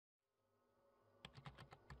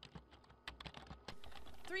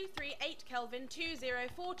338 Kelvin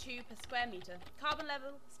 2042 per square metre. Carbon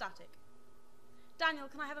level static. Daniel,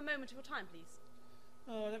 can I have a moment of your time, please?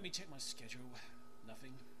 Let me check my schedule.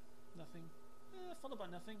 Nothing. Followed by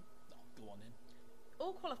nothing. Oh, go on then.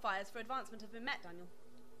 All qualifiers for advancement have been met, Daniel.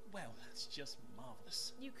 Well, that's just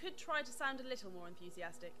marvellous. You could try to sound a little more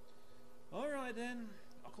enthusiastic. Alright then.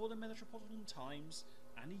 I'll call the Metropolitan Times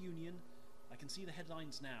and the Union. I can see the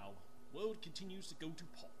headlines now. World continues to go to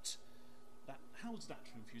pot. How's that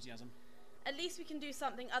for enthusiasm? At least we can do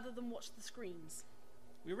something other than watch the screens.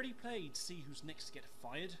 We already played to see who's next to get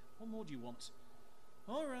fired. What more do you want?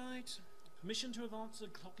 Alright. Permission to advance the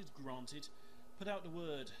clock is granted. Put out the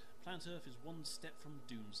word. Planet Earth is one step from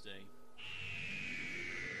Doomsday.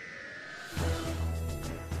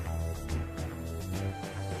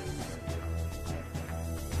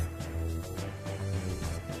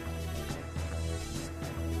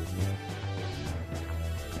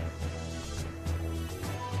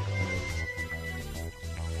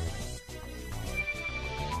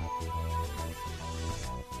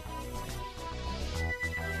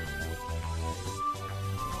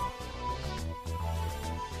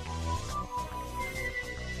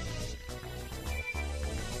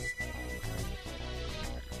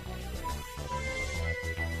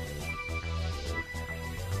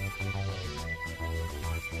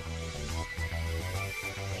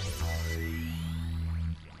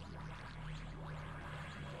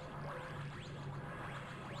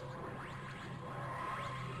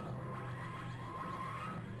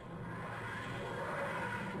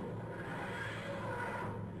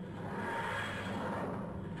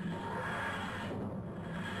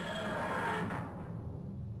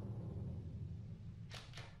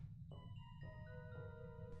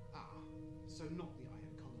 So not the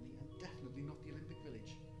IO colony, and definitely not the Olympic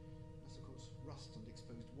village. Unless, of course, rust and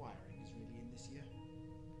exposed wiring is really in this year.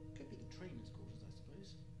 Could be the trainers' quarters, I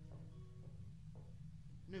suppose.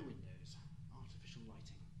 No windows, artificial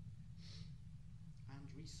lighting. And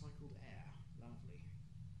recycled air. Lovely.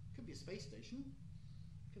 Could be a space station.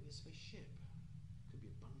 Could be a spaceship. Could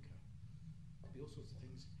be a bunker. Could be all sorts of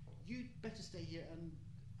things. You'd better stay here and...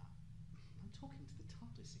 I'm talking to the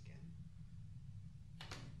TARDIS again.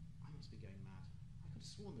 I must be going mad. I could have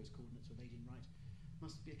sworn those coordinates were laid in right.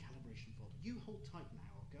 Must be a calibration fault. You hold tight now,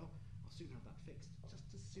 old girl. I'll soon have that fixed, just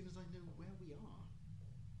as soon as I know where we are.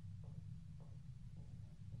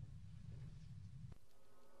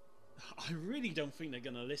 I really don't think they're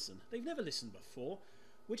going to listen. They've never listened before.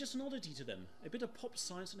 We're just an oddity to them. A bit of pop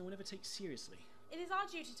science that no one ever takes seriously. It is our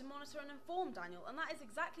duty to monitor and inform, Daniel, and that is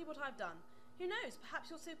exactly what I've done. Who knows, perhaps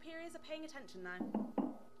your superiors are paying attention now.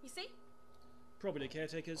 You see? Probably the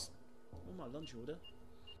caretakers. On my lunch order.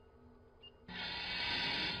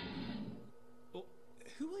 Oh,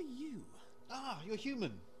 who are you? Ah, you're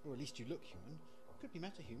human. Or at least you look human. Could be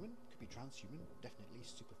meta-human, could be transhuman, definitely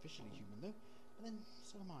superficially human though. And then,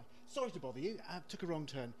 so am I. Sorry to bother you, took a wrong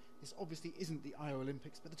turn. This obviously isn't the IO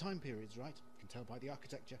Olympics, but the time period's right. You can tell by the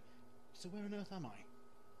architecture. So where on earth am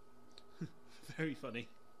I? Very funny.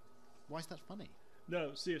 Why's that funny?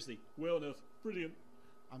 No, seriously, where on earth? Brilliant.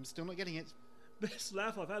 I'm still not getting it. Best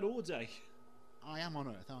laugh I've had all day. I am on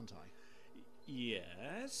Earth, aren't I?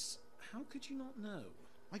 Yes? How could you not know?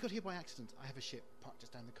 I got here by accident. I have a ship parked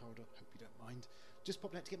just down the corridor. Hope you don't mind. Just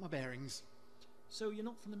popped out to get my bearings. So you're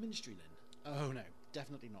not from the ministry then? Oh no,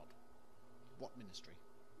 definitely not. What ministry?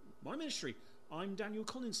 My ministry. I'm Daniel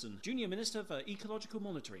Collinson, Junior Minister for Ecological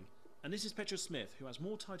Monitoring. And this is Petra Smith, who has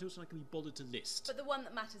more titles than I can be bothered to list. But the one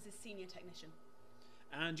that matters is Senior Technician.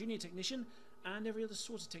 And Junior Technician, and every other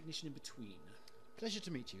sort of technician in between. Pleasure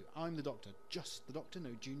to meet you. I'm the Doctor. Just the Doctor.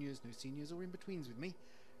 No juniors, no seniors or in-betweens with me.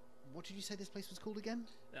 What did you say this place was called again?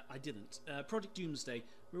 I didn't. Project Doomsday.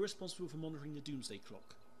 We're responsible for monitoring the Doomsday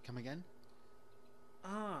clock. Come again?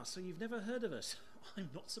 Ah, so you've never heard of us.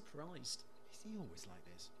 I'm not surprised. Is he always like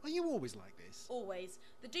this? Are you always like this? Always.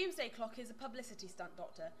 The Doomsday clock is a publicity stunt,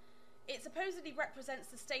 Doctor. It supposedly represents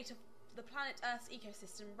the state of the planet Earth's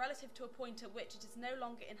ecosystem relative to a point at which it is no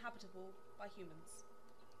longer inhabitable by humans.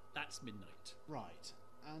 That's midnight. Right.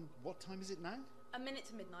 And what time is it now? A minute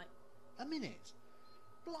to midnight. A minute?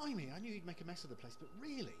 Blimey, I knew you'd make a mess of the place, but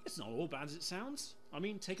really? It's not all bad as it sounds. I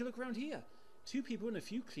mean, take a look around here. 2 people and a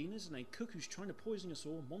few cleaners and a cook who's trying to poison us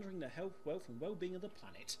all, monitoring the health, wealth and well-being of the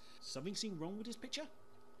planet. Something seem wrong with this picture?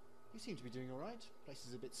 You seem to be doing alright. Place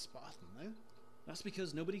is a bit Spartan, though. That's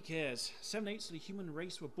because nobody cares. 7/8 of the human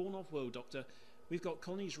race were born off-world, Doctor. We've got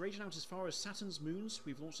colonies raging out as far as Saturn's moons.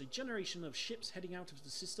 We've launched a generation of ships heading out of the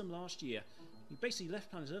system last year. We basically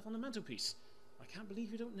left planet Earth on the mantelpiece. I can't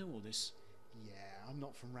believe you don't know all this. Yeah, I'm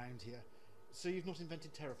not from round here. So you've not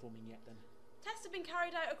invented terraforming yet, then? Tests have been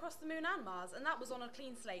carried out across the Moon and Mars, and that was on a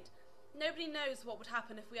clean slate. Nobody knows what would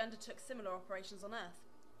happen if we undertook similar operations on Earth.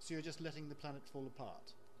 So you're just letting the planet fall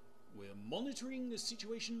apart? We're monitoring the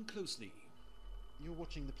situation closely. You're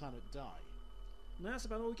watching the planet die? That's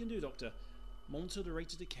about all we can do, Doctor. Monitor the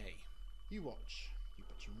rate of decay. You watch,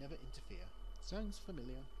 but you never interfere. Sounds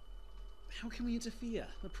familiar. How can we interfere?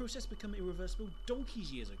 The process became irreversible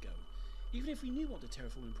donkey's years ago. Even if we knew what the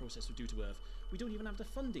terraforming process would do to Earth, we don't even have the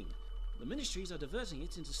funding. The ministries are diverting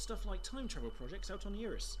it into stuff like time travel projects out on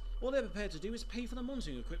Eurus. All they're prepared to do is pay for the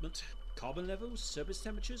monitoring equipment. Carbon levels, surface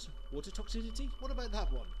temperatures, water toxicity. What about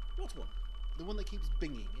that one? What one? The one that keeps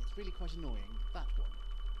binging. It's really quite annoying. That one.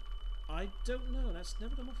 I don't know. That's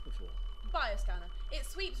never gone off before. Bioscanner. It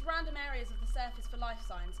sweeps random areas of the surface for life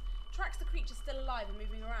signs, tracks the creatures still alive and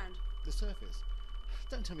moving around. The surface?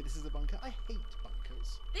 Don't tell me this is a bunker. I hate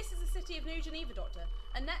bunkers. This is the city of New Geneva, Doctor.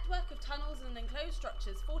 A network of tunnels and enclosed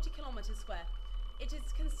structures 40 kilometres square. It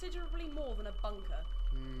is considerably more than a bunker.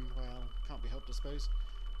 Well, can't be helped, I suppose.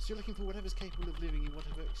 So you're looking for whatever's capable of living in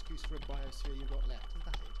whatever excuse for a biosphere you've got left, is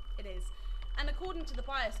that it? It is. And according to the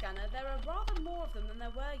bioscanner, there are rather more of them than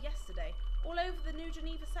there were yesterday, all over the New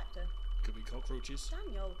Geneva sector. Could be cockroaches.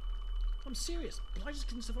 Daniel. I'm serious. Blighters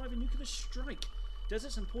can survive a nuclear strike.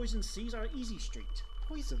 Deserts and poison seas are easy street.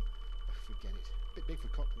 Poison? Oh, forget it. A bit big for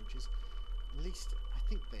cockroaches. At least, I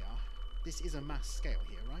think they are. This is a mass scale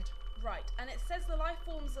here, right? Right, and it says the life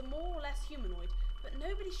forms are more or less humanoid, but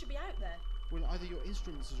nobody should be out there. Well, either your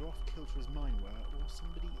instruments are off kilter as mine were, or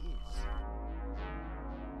somebody is.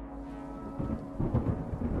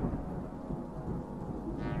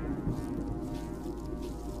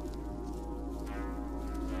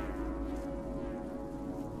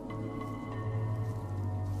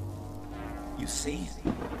 You see?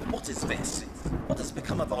 What is this? What has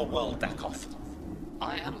become of our world, DAKOTH?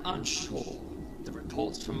 I am unsure. The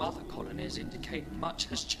reports from other colonies indicate much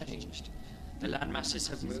has changed. The land masses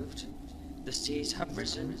have moved, the seas have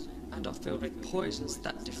risen, and are filled with poisons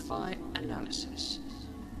that defy analysis.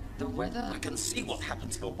 The weather... I can see what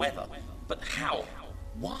happened to the weather, but how?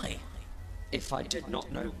 Why? If I did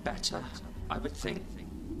not know better, I would think,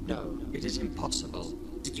 no, it is impossible.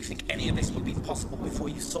 Did you think any of this would be possible before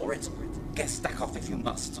you saw it? Guess DAKOTH if you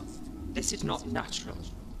must. This is not natural.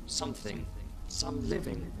 Something, some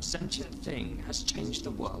living, sentient thing has changed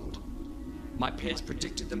the world. My peers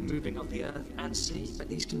predicted the moving of the earth and sea, but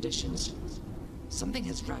these conditions... Something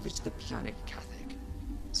has ravaged the planet, KATHIC.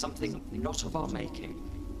 Something not of our making.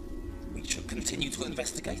 We should continue to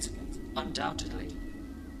investigate. Undoubtedly.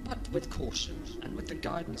 But with caution, and with the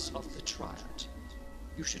guidance of the Triad.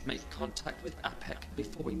 You should make contact with APEK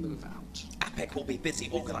before we move out. APEK will be busy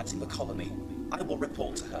organizing the colony. I will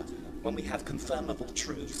report to her when we have confirmable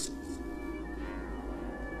truths.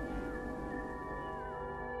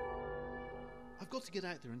 I've got to get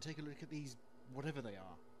out there and take a look at these, whatever they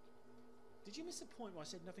are. Did you miss the point where I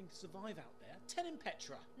said nothing can survive out there? Tell him,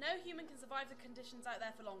 Petra. No human can survive the conditions out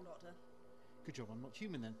there for long, Doctor. Good job I'm not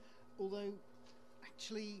human then. Although,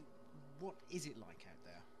 actually, what is it like out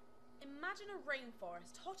there? Imagine a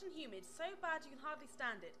rainforest, hot and humid, so bad you can hardly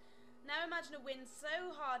stand it. Now imagine a wind so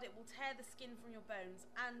hard it will tear the skin from your bones,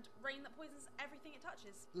 and rain that poisons everything it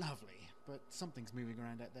touches. Lovely, but something's moving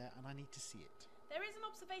around out there and I need to see it. There is an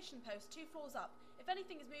observation post 2 floors up. If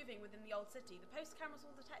anything is moving within the old city, the post cameras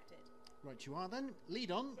will detect it. Right you are then. Lead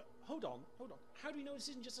on. Hold on. How do we know this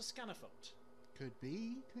isn't just a scanner fault? Could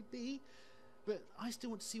be. But I still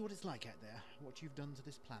want to see what it's like out there, what you've done to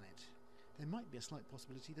this planet. There might be a slight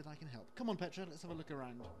possibility that I can help. Come on, Petra, let's have a look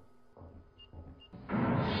around.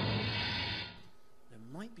 There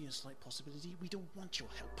might be a slight possibility we don't want your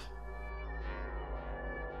help.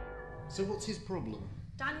 So what's his problem?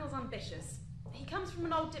 Daniel's ambitious. He comes from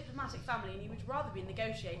an old diplomatic family and he would rather be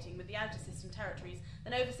negotiating with the outer system territories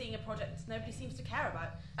than overseeing a project nobody seems to care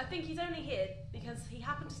about. I think he's only here because he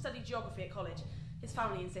happened to study geography at college. His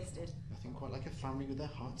family insisted. Nothing quite like a family with their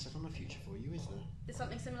heart set on a future for you, is there? Did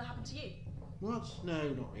something similar happen to you? What? No,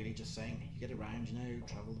 not really, just saying. You get around,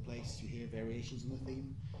 travel the place, you hear variations on the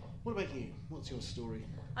theme. What about you? What's your story?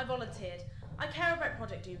 I volunteered. I care about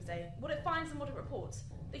Project Doomsday, what it finds and what it reports.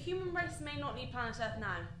 The human race may not need planet Earth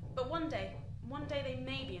now, but one day they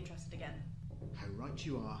may be interested again. How right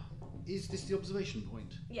you are. Is this the observation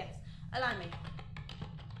point? Yes, allow me.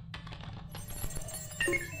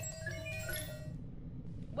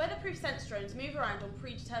 Weatherproof sense drones move around on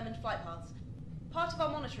predetermined flight paths. Part of our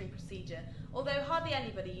monitoring procedure, although hardly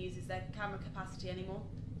anybody uses their camera capacity anymore.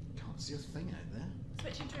 Can't see a thing out there.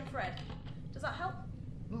 Switching to infrared. Does that help?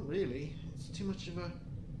 Not really. It's too much of a...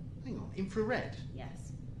 Hang on, infrared?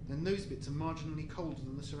 Yes. Then those bits are marginally colder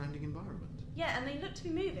than the surrounding environment. Yeah, and they look to be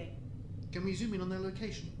moving. Can we zoom in on their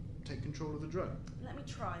location? Take control of the drone? Let me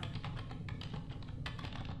try.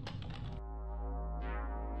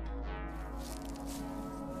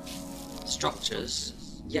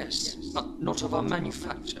 Structures, yes, but not of our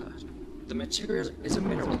manufacture. The material is a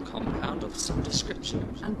mineral compound of some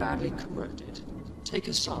description and badly corroded. Take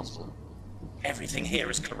a sample. Everything here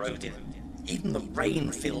is corroded. Even the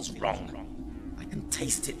rain feels wrong. I can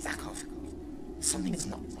taste it, DAKOTH. Something is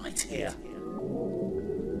not right here.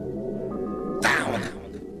 Down!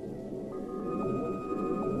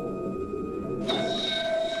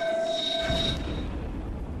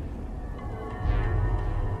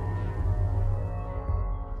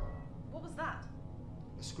 What was that?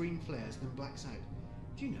 A screen flares, then blacks out.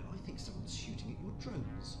 Do you know, I think someone's shooting at your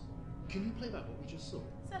drones. Can you play back what we just saw?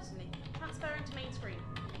 Certainly. Transferring to main screen.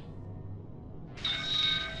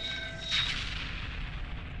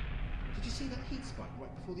 Did you see that heat spike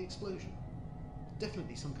right before the explosion?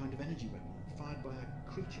 Definitely some kind of energy weapon, fired by a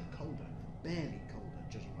creature colder, barely colder,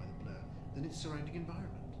 judging by the blur, than its surrounding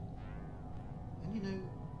environment. And you know,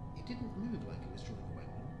 it didn't move like it was drawing a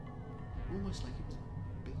weapon. Almost like it was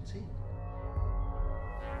built in.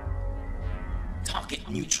 Target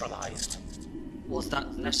neutralized. Was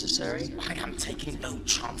that necessary? I am taking no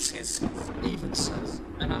chances. Even so,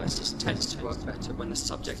 analysis tends to work better when the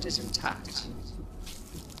subject is intact.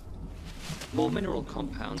 More mineral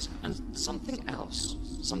compounds and something else.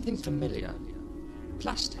 Something familiar.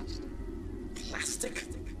 Plastic. Plastic?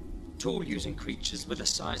 Tool-using creatures with a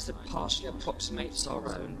size that partially approximates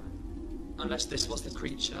our own. Unless this was the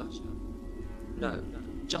creature. No,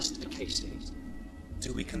 just a casing.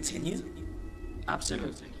 Do we continue?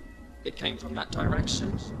 Absolutely. It came from that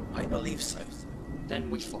direction. I believe so. Then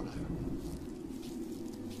we follow. That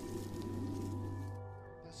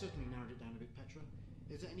certainly narrowed it down a bit, Petra.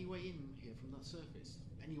 Is there any way in here from that surface?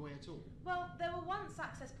 Any way at all? Well, there were once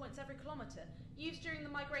access points every kilometre, used during the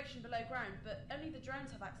migration below ground, but only the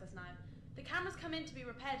drones have access now. The cameras come in to be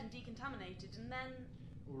repaired and decontaminated, and then...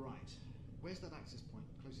 Alright. Where's that access point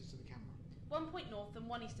closest to the camera? 1 point north and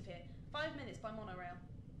 1 east of here. 5 minutes by monorail.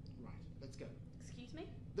 Right, let's go. Excuse me?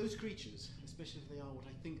 Those creatures, especially if they are what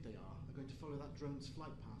I think they are going to follow that drone's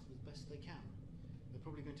flight path as best they can. They're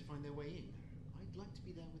probably going to find their way in. I'd like to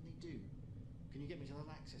be there when they do. Can you get me to that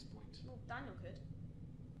access point? Well, Daniel could.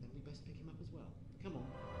 Then we best pick him up as well. Come on.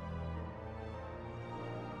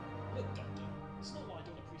 Look, Doctor, it's not that I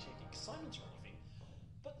don't appreciate the excitement or anything,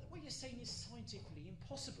 but what you're saying is scientifically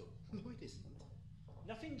impossible. No, it isn't.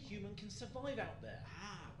 Nothing human can survive out there.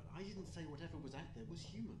 Ah, but I didn't say whatever was out there was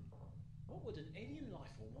human. What would an alien life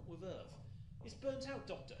form want with Earth? It's burnt out,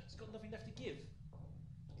 Doctor. It's got nothing left to give.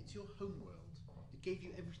 It's your homeworld. It gave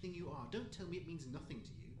you everything you are. Don't tell me it means nothing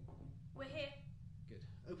to you. We're here. Good.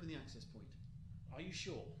 Open the access point. Are you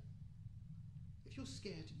sure? If you're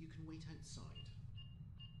scared, you can wait outside.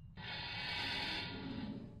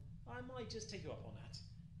 I might just take you up on that.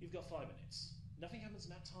 You've got 5 minutes. Nothing happens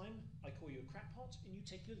in that time. I call you a crackpot and you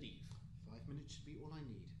take your leave. 5 minutes should be all I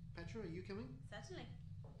need. Petra, are you coming? Certainly.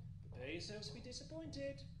 Prepare yourselves to be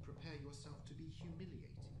disappointed. Prepare yourself to be humiliated.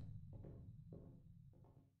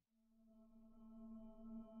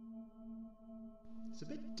 It's a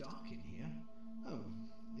bit dark in here. Oh,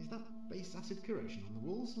 is that base acid corrosion on the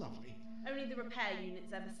walls? Lovely. Only the repair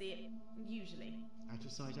units ever see it, usually. Out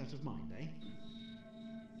of sight, out of mind, eh?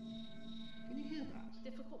 Can you hear that?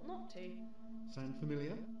 Difficult not to. Sound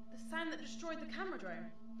familiar? The sound that destroyed the camera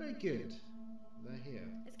drone. Very good. They're here.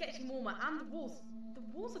 It's getting warmer, and the walls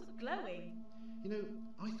are glowing. You know,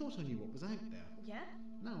 I thought I knew what was out there. Yeah?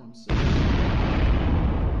 Now I'm certain.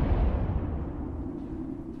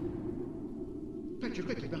 Petra,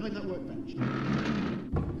 quickly, behind that workbench.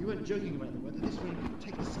 You weren't joking about the weather. This rain could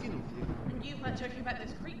take the skin off you. And you weren't joking about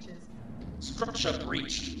those creatures. Structure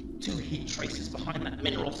breached. 2 heat traces behind that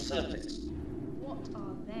mineral surface. What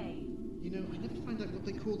are they? You know, I never found out what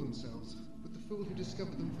they call themselves, but the fool who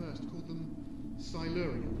discovered them first called them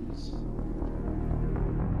SILURIANs.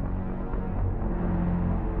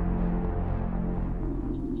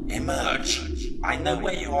 Emerge. I know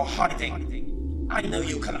where you are hiding. I know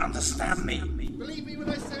you can understand me. Believe me when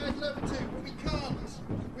I say I'd love to, but we can't.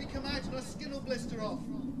 We come out and our skin will blister off.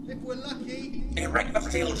 If we're lucky... Erect the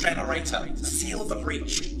field generator. Seal the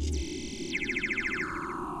breach.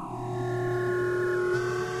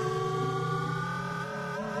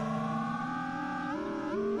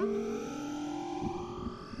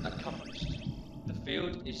 Accomplished. The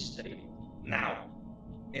field is stable. Now,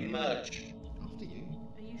 emerge. After you.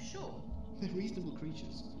 Are you sure? They're reasonable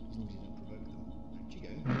creatures, as long as you don't provoke them. Out you go.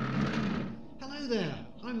 Hello there.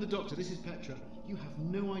 I'm the Doctor. This is Petra. You have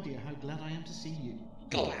no idea how glad I am to see you.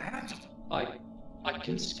 Glad? I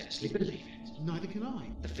can scarcely believe it. Neither can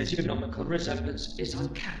I. The physiognomical resemblance is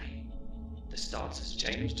uncanny. The stance has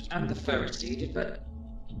changed, and the fur receded, but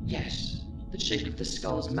yes, the shape of the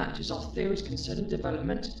skulls matches our theories concerning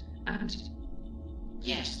development, and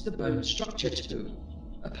yes, the bone structure too.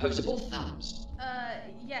 Opposable thumbs.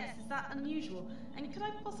 Yes, is that unusual? And could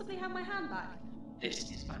I possibly have my hand back?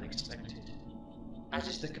 This is unexpected, as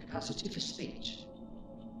is the capacity for speech.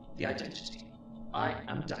 The identity. I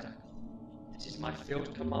am DAKOTH. This is my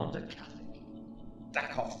field commander, KATHIC.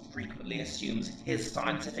 DAKOTH frequently assumes his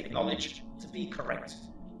scientific knowledge to be correct.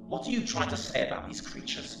 What are you trying to say about these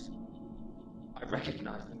creatures? I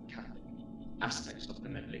recognize them, KATHIC. Aspects of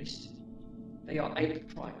them, at least. They are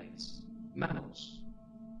ape primates. Mammals.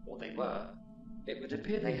 Or they were. It would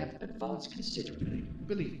appear they have advanced considerably.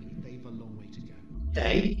 Believe me, they've a long way to go.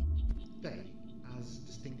 They? They, as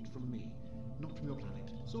distinct from me, not from your planet.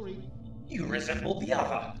 Sorry. You resemble the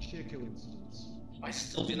other. Sheer coincidence. I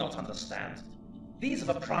still do not understand. These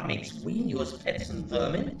are the primates we knew as pets and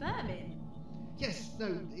vermin? Vermin? Yes,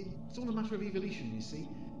 no, it's all a matter of evolution, you see.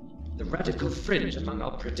 The radical fringe among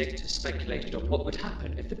our predictors speculated on what would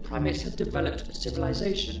happen if the primates had developed a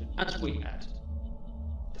civilization as we had.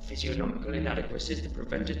 The physiognomical inadequacies that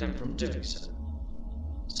prevented them from doing so.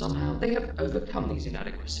 Somehow they have overcome these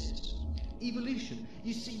inadequacies. Evolution,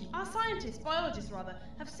 you see. Our scientists, biologists rather,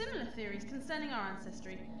 have similar theories concerning our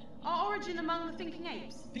ancestry. Our origin among the thinking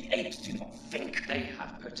apes. The apes do not think. They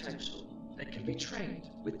have potential. They can be trained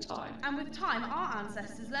with time. And with time, our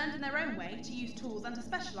ancestors learned in their own way to use tools and to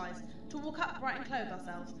specialise, to walk upright and clothe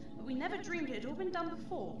ourselves. But we never dreamed it had all been done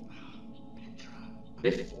before. Petra.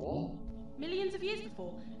 Before? Millions of years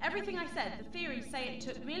before. Everything I said, the theories say it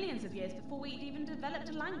took millions of years before we'd even developed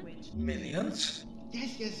a language. Millions?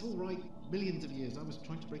 Yes, all right. Millions of years. I was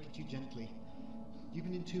trying to break it to you gently. You've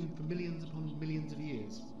been entombed for millions upon millions of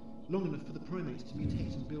years. Long enough for the primates to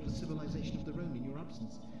mutate and build a civilization of their own in your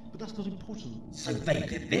absence. But that's not important. So they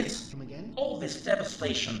did this? Come again? All this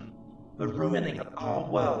devastation, the ruining of our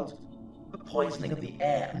world, the poisoning of the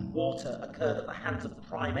air and water occurred at the hands of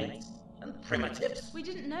primates and primitives. We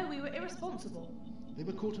didn't know we were irresponsible. They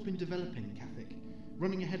were caught up in developing, KATHIC,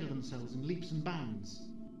 running ahead of themselves in leaps and bounds.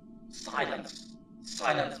 Silence!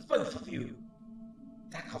 Silence, both of you!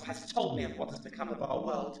 DAKOTH has told me of what has become of our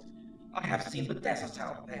world. I have seen the desert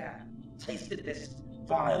out there, tasted this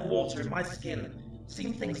vile water in my skin,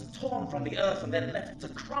 seen things torn from the earth and then left to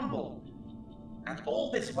crumble. And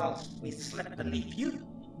all this whilst we slept beneath you?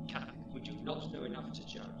 KATHIC, would you not know enough to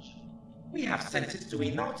judge? We have senses, do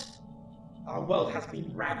we not? Our world has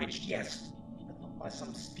been ravaged, yes, but not by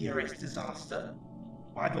some spurious disaster.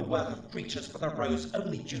 By the work of creatures that arose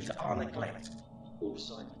only due to our neglect. All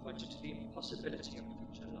signs pointed to the impossibility of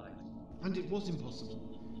future life. And it was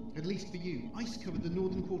impossible. At least for you. Ice covered the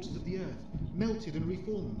northern quarters of the Earth, melted and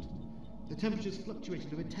reformed. The temperatures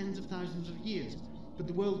fluctuated over tens of thousands of years, but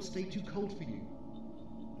the world stayed too cold for you.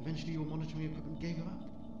 Eventually your monitoring equipment gave up.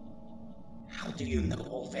 How do you know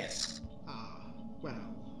all this?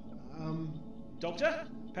 Doctor?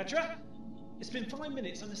 Petra? It's been 5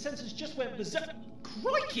 minutes and the sensors just went berserk.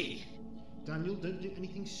 Crikey! Daniel, don't do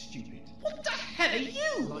anything stupid. What the hell are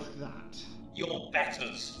you? Like that. Your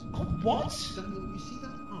betters. Oh, what? Daniel, you see that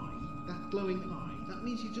eye? That glowing eye? That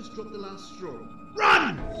means you just dropped the last straw.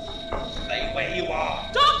 Run! Stay where you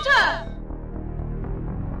are. Doctor!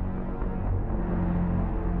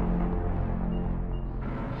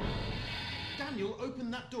 Daniel, open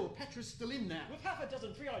that door. Petra's still in there. With half a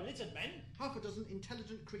dozen three-eyed lizard men. Half a dozen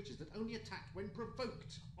intelligent creatures that only attack when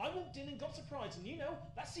provoked. I walked in and got surprised, and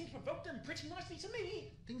that seemed to provoke them pretty nicely to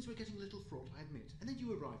me. Things were getting a little fraught, I admit. And then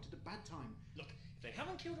you arrived at a bad time. Look, if they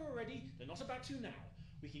haven't killed her already, they're not about to now.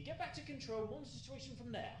 We can get back to control, monitor the situation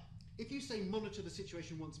from there. If you say monitor the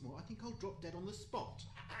situation once more, I think I'll drop dead on the spot.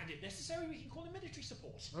 And if necessary, we can call in military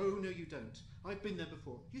support. Oh, no you don't. I've been there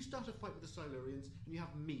before. You start a fight with the Silurians, and you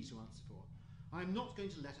have me to answer for. I am not going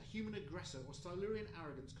to let a human aggressor or Silurian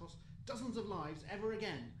arrogance cost dozens of lives ever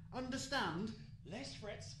again. Understand? Less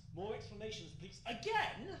threats, more explanations, please.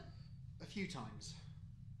 Again? A few times.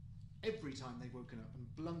 Every time they've woken up and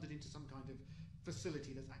blundered into some kind of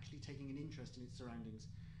facility that's actually taking an interest in its surroundings.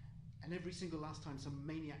 And every single last time some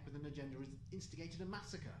maniac with an agenda has instigated a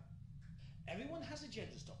massacre. Everyone has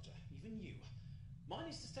agendas, Doctor, even you. Mine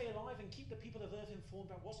is to stay alive and keep the people of Earth informed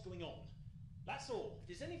about what's going on. That's all. If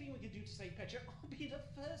there's anything we can do to save Petra, I'll be the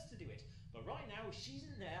first to do it. But right now, she's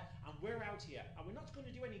in there, and we're out here, and we're not going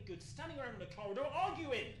to do any good standing around in the corridor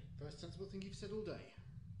arguing! First sensible thing you've said all day.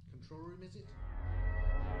 Control room, is it?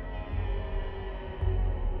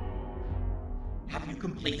 Have you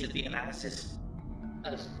completed the analysis?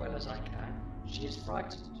 As well as I can. She is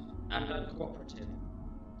frightened, and uncooperative,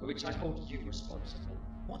 for which I hold you responsible.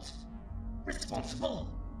 What? Responsible?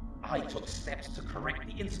 I took steps to correct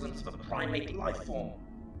the insolence of a primate life form.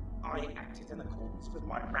 I acted in accordance with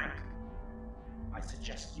my rank. I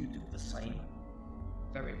suggest you do the same.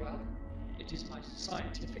 Very well. It is my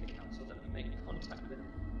scientific counsel that we make contact with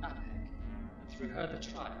APEK, and through her the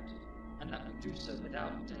Triad, and that we do so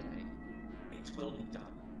without delay. It will be done.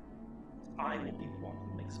 I will be the one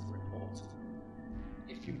who makes the report.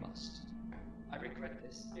 If you must. I regret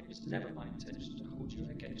this. It was never my intention to hold you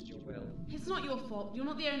against your will. It's not your fault. You're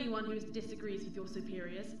not the only one who disagrees with your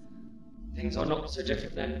superiors. Things are not so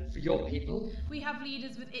different then for your people. We have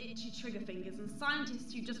leaders with itchy trigger fingers and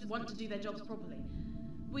scientists who just want to do their jobs properly.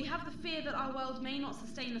 We have the fear that our world may not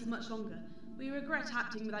sustain us much longer. We regret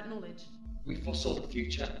acting without knowledge. We foresaw the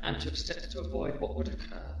future and took steps to avoid what would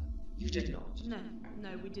occur. You did not.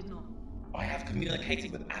 No, we did not. I have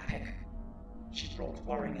communicated with APEK. She brought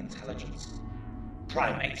worrying intelligence.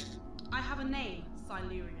 Primate. I have a name,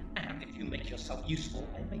 SILURIAN. And if you make yourself useful,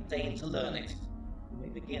 I may deign to learn it. You may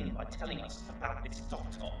begin by telling us about this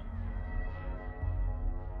doctor.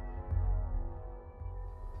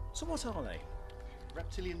 So what are they?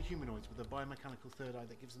 Reptilian humanoids with a biomechanical third eye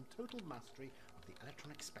that gives them total mastery of the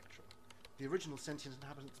electronic spectrum. The original sentient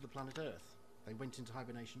inhabitants of the planet Earth. They went into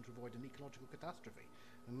hibernation to avoid an ecological catastrophe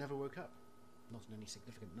and never woke up. Not in any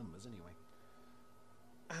significant numbers, anyway.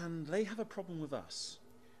 And they have a problem with us.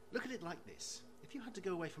 Look at it like this. If you had to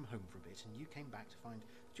go away from home for a bit and you came back to find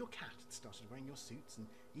that your cat had started wearing your suits and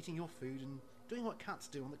eating your food and doing what cats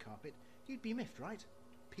do on the carpet, you'd be miffed, right?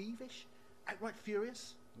 Peevish? Outright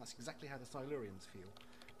furious? And that's exactly how the Silurians feel.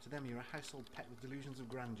 To them, you're a household pet with delusions of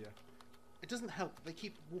grandeur. It doesn't help that they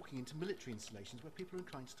keep walking into military installations where people are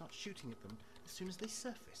inclined to start shooting at them as soon as they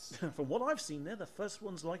surface. From what I've seen, they're the first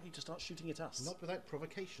ones likely to start shooting at us. Not without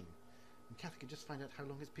provocation. And KATHIC just find out how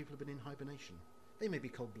long his people have been in hibernation. They may be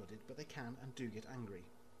cold-blooded, but they can and do get angry.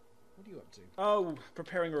 What are you up to? Oh,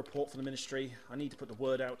 preparing a report for the ministry. I need to put the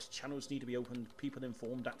word out. Channels need to be opened, people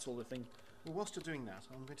informed, that sort of thing. Well, whilst you're doing that,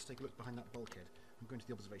 I'm going to take a look behind that bulkhead. I'm going to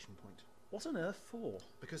the observation point. What on earth for?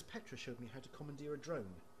 Because Petra showed me how to commandeer a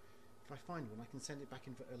drone. If I find one, I can send it back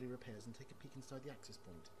in for early repairs and take a peek inside the access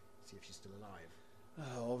point. See if she's still alive.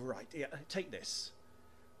 Oh, right. Yeah, take this.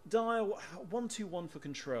 Dial 121 for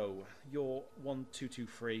control. You're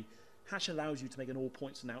 1223. Hash allows you to make an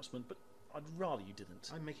all-points announcement, but I'd rather you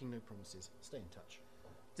didn't. I'm making no promises. Stay in touch.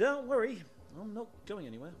 Don't worry. I'm not going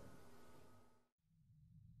anywhere.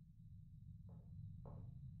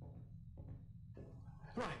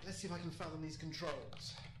 Right, let's see if I can fathom these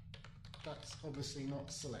controls. That's obviously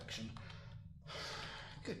not selection.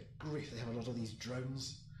 Good grief, they have a lot of these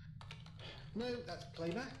drones. No, that's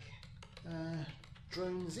playback.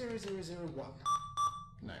 Drone 0001.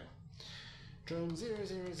 No. Drone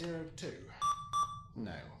 0002.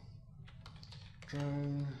 No.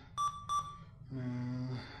 Drone...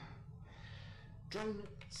 Drone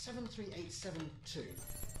 73872.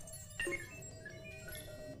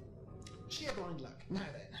 Sheer blind luck. Now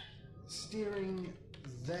then. Steering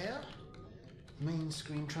there. Main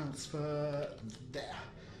screen transfer there.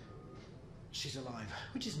 She's alive,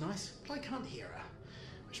 which is nice, but I can't hear her.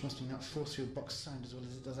 Which must mean that force field box sound as well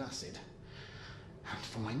as it does acid. And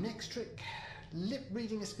for my next trick, lip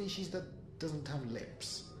reading a species that doesn't have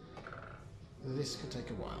lips. This could take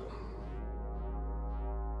a while.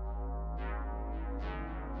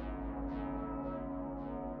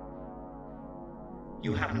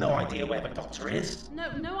 You have no idea where the doctor is?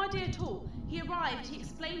 No idea at all. He arrived, he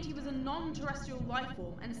explained he was a non-terrestrial life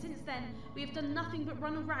form, and since then, we have done nothing but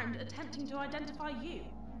run around attempting to identify you.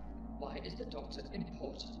 Why is the Doctor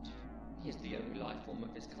important? He is the only life form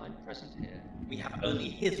of his kind present here. We have only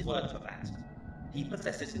his word for that. He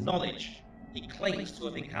possesses knowledge. He claims to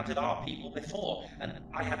have encountered our people before, and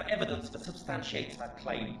I have evidence that substantiates that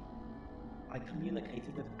claim. I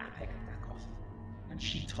communicated with APEK DAKOTH, and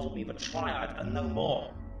she told me the Triad and no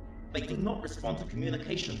more. They do not respond to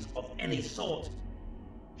communications of any sort.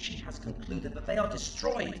 She has concluded that they are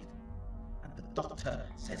destroyed, and the Doctor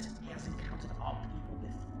says he has encountered our people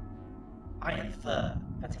before. I infer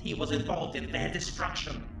that he was involved in their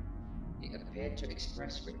destruction. He appeared to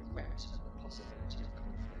express regret at the possibility of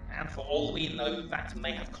conflict. And for all we know, that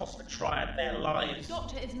may have cost the Triad their lives. The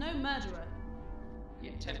Doctor is no murderer. He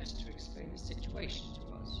attempts to explain the situation to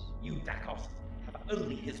us. You, DAKOTH, have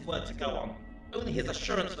only his word to go on. Only his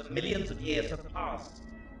assurance that millions of years have passed.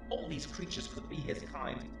 All these creatures could be his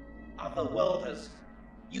kind. Otherworlders.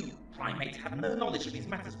 You, primate, have no knowledge of these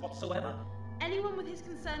matters whatsoever. Anyone with his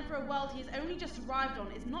concern for a world he has only just arrived on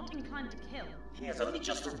is not inclined to kill. He has only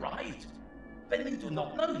just arrived. Then you do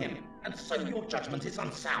not know him, and so your judgment is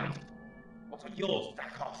unsound. What are yours,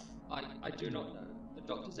 DAKOTH? I do not know. The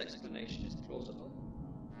doctor's explanation is plausible.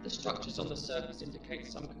 The structures on the surface indicate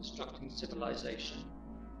some constructing civilization.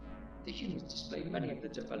 The humans display many of the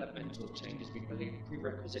developmental changes we believe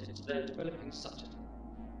prerequisite to their developing such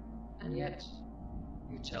a... And yet,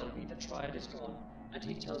 you tell me the Triad is gone, and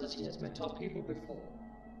he tells us he has met our people before.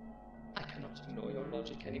 I cannot ignore your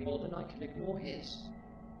logic any more than I can ignore his.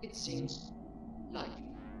 It seems likely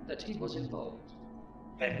that he was involved.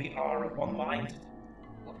 Then we are of one mind.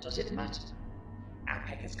 What does it matter?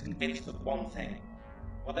 APEK is convinced of one thing.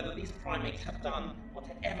 Whatever these primates have done,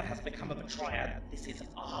 whatever has become of the Triad, this is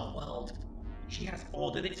our world. She has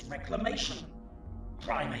ordered its reclamation.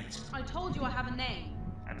 Primate. I told you I have a name.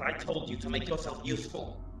 And I told you to make yourself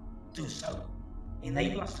useful. Do so.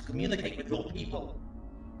 Enable us to communicate with your people.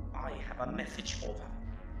 I have a message for them.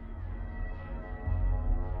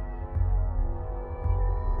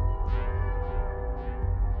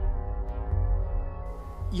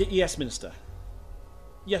 Yes, Minister.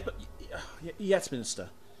 Yes, but... yes, Minister.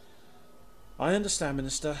 I understand,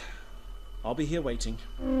 Minister. I'll be here waiting.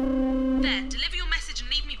 There, deliver your message and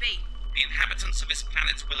leave me be. The inhabitants of this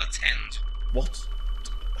planet will attend. What?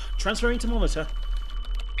 Transferring to monitor?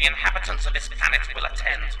 The inhabitants of this planet will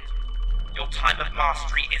attend. Your time of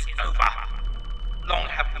mastery is over. Long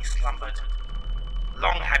have we slumbered.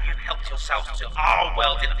 Long have you helped yourselves to our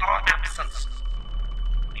world in our absence.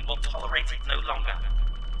 We will tolerate it no longer.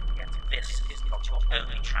 Yet this is not your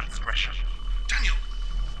only transgression. Daniel,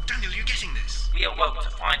 you getting this? We awoke to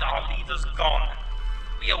find our leaders gone.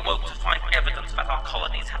 We awoke to find evidence that our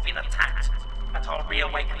colonies have been attacked, that our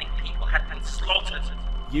reawakening people had been slaughtered.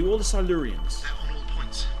 You or the Silurians? They're on all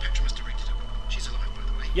points. Petra must have rigged it up. She's alive,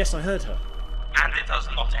 by the way. Yes, I heard her. And it does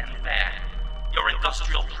not end there. Your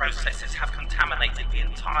industrial processes have contaminated the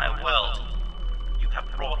entire world. You have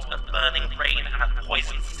brought a burning rain and a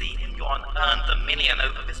poisoned sea in your unearned dominion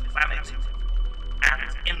over this planet.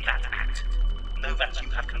 And in that act, know that you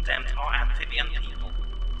have condemned our amphibian people,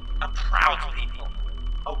 a proud people,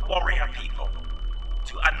 a warrior people,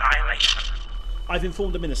 to annihilation. I've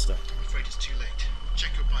informed the Minister. I'm afraid it's too late.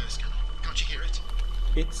 Check your bioscanner. Can't you hear it?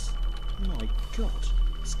 It's... my God.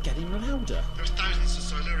 It's getting louder. There are thousands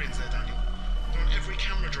of Silurians there, Daniel. They're on every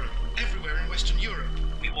camera drone, everywhere in Western Europe.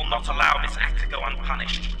 We will not allow this act to go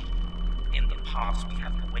unpunished. In the past, we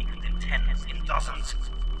have awakened in tens, in dozens.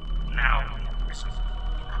 Now we have risen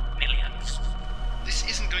in millions. This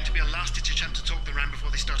isn't going to be a last-ditch attempt to talk the Ram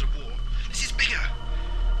before they start a war. This is bigger.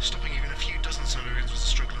 Stopping even a few dozen Silurians was a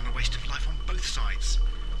struggle and a waste of life on both sides.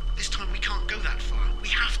 This time we can't go that far. We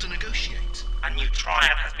have to negotiate. A new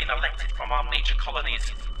Triad has been elected from our major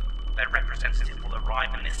colonies. Their representative will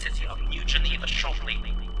arrive in the city of New Geneva shortly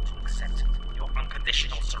to accept your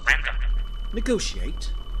unconditional surrender.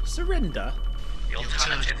 Negotiate? Surrender? The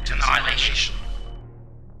alternative to annihilation.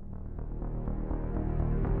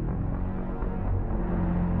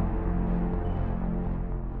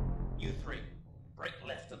 You three, break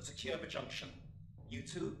left and secure the junction. You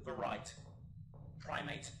two, the right.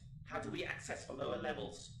 Primate, how do we access the lower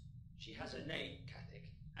levels? She has a name, KATHIC,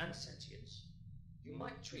 and sentience. You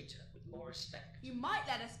might treat her with more respect. You might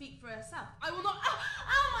let her speak for herself. I will not...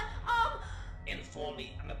 Ow, my arm! Inform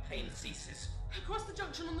me and the pain ceases. Across the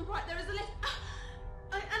junction on the right, there is a lift.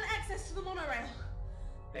 And access to the monorail.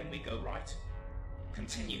 Then we go right.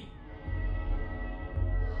 Continue.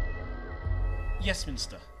 Yes,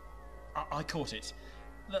 Minister. I caught it.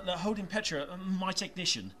 They're holding Petra, my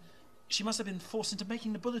technician. She must have been forced into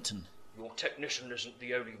making the bulletin. Your technician isn't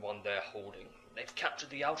the only one they're holding. They've captured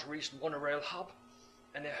the Outer East monorail hub,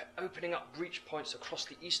 and they're opening up breach points across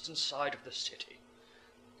the eastern side of the city.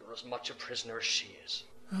 You're as much a prisoner as she is.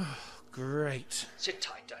 Great. Sit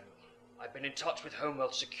tight, Daniel. I've been in touch with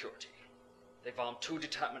Homeworld Security. They've armed 2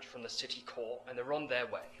 detachments from the city core, and they're on their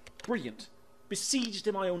way. Brilliant. Besieged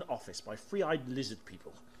in my own office by three-eyed lizard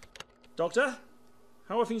people. Doctor,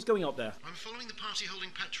 how are things going up there? I'm following the party holding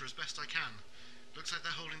Petra as best I can. Looks like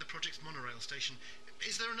they're holding the project's monorail station.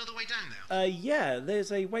 Is there another way down there? Yeah,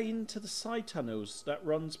 there's a way into the side tunnels that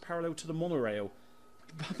runs parallel to the monorail.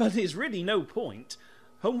 But there's really no point.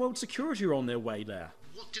 Homeworld Security are on their way there.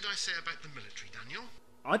 What did I say about the military, Daniel?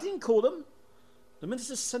 I didn't call them. The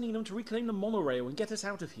Minister's sending them to reclaim the monorail and get us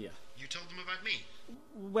out of here. You told them about me?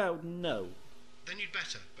 Well, no. Then you'd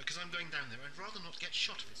better, because I'm going down there. I'd rather not get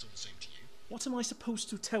shot if it's all the same to you. What am I supposed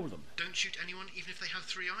to tell them? Don't shoot anyone, even if they have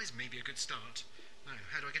 3 eyes. Maybe a good start. Now,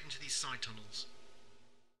 how do I get into these side tunnels?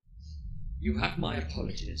 You have my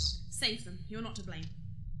apologies. Save them. You're not to blame.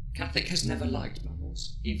 KATHIC has never liked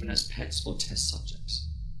mammals, even as pets or test subjects.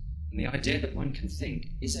 And the idea that one can think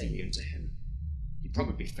is alien to him.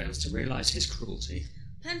 probably fails to realise his cruelty.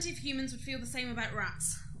 Plenty of humans would feel the same about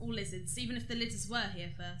rats, or lizards, even if the lizards were here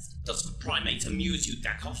first. Does the primate amuse you,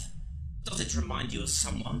 DAKOTH? Does it remind you of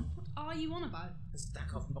someone? What are you on about? Has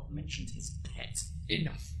DAKOTH not mentioned his pet?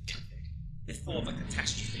 Enough, KATHIC. Before the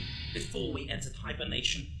catastrophe, before we entered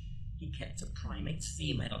hibernation, he kept a primate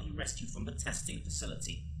female he rescued from the testing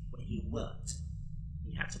facility where he worked.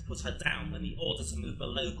 He had to put her down when the order to move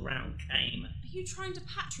below ground came. Are you trying to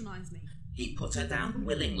patronise me? He put her down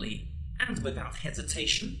willingly, and without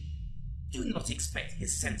hesitation. Do not expect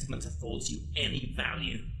his sentiment affords you any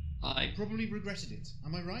value. I probably regretted it.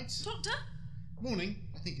 Am I right? Doctor? Morning.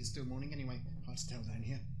 I think it's still morning anyway. Hard to tell down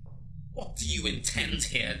here. What do you intend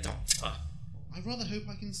here, Doctor? I rather hope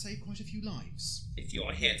I can save quite a few lives. If you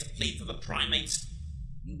are here to plead for the primates,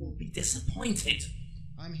 you will be disappointed.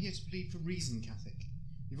 I'm here to plead for reason, KATHIC.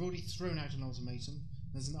 You've already thrown out an ultimatum.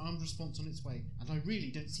 There's an armed response on its way, and I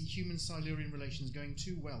really don't see human-Silurian relations going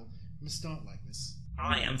too well from a start like this.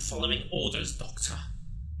 I am following orders, Doctor.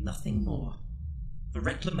 Nothing more. The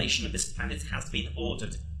reclamation of this planet has been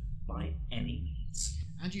ordered by any means.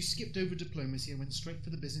 And you skipped over diplomacy and went straight for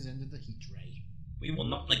the business end of the heat ray. We will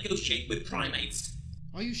not negotiate with primates.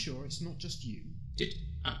 Are you sure it's not just you? Did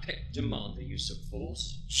APEK demand the use of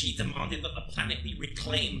force? She demanded that the planet be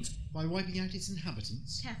reclaimed. By wiping out its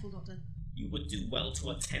inhabitants? Careful, Doctor. You would do well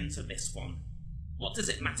to attend to this one. What does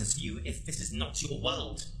it matter to you if this is not your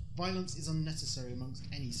world? Violence is unnecessary amongst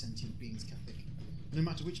any sentient beings, KATHIC, no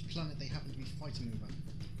matter which planet they happen to be fighting over.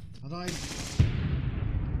 And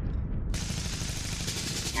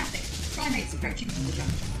KATHIC, primates approaching from the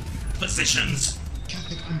jungle. Positions!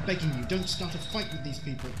 KATHIC, I'm begging you, don't start a fight with these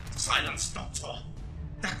people. Silence, Doctor.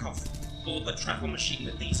 DAKOTH, board the travel machine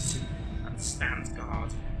with these two and stand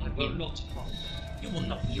guard. I will not harm them. You will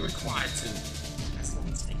not be required to, as long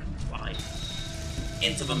as they comply.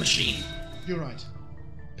 Into the machine. You're right.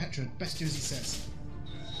 Petra, best do as he says.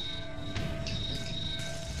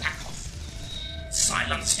 DAKOTH,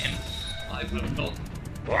 silence him. I will not.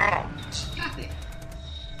 KATHIC,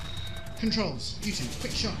 Controls, you two,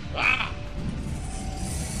 quick shot.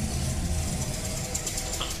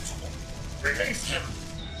 Release him.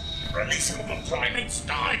 Release him or the primates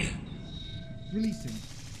die. Release him,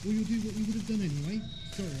 or you'll do what you would have done anyway.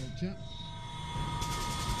 Sorry, old chap.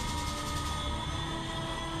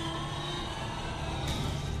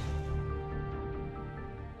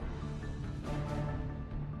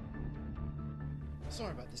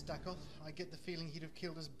 Sorry about this, DAKOTH. I get the feeling he'd have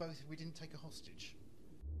killed us both if we didn't take a hostage.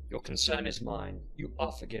 Your concern is mine. You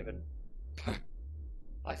are forgiven.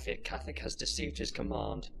 I fear KATHIC has deceived his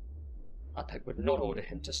command. APEK would not order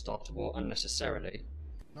him to start a war unnecessarily.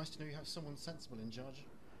 Nice to know you have someone sensible in charge.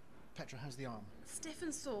 Petra, how's the arm? Stiff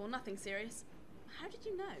and sore, nothing serious. How did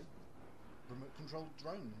you know? Remote-controlled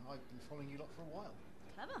drone. I've been following you lot for a while.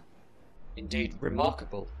 Clever. Indeed,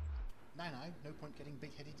 remarkable. Now, no point getting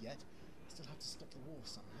big-headed yet. Still have to stop the war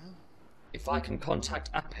somehow. If I can contact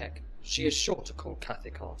APEK, she is sure to call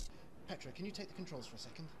KATHIC off. Petra, can you take the controls for a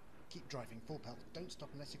second? Keep driving, full pelt. Don't stop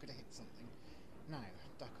unless you're going to hit something. Now,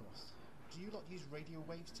 DAKOTH, do you lot use radio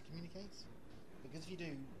waves to communicate? Because if you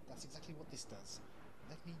do, that's exactly what this does.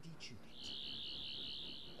 Let me detune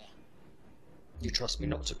it. There. You trust me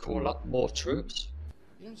not to call up more troops?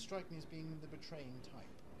 You don't strike me as being the betraying type.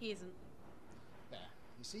 He isn't. There.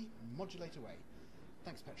 You see? Modulate away.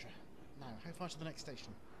 Thanks, Petra. Now, how far to the next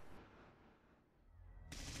station?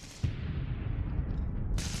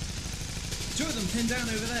 Two of them pinned down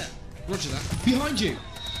over there. Roger that. Behind you!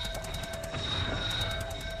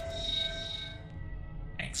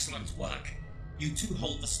 Excellent work. You two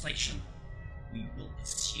hold the station. We will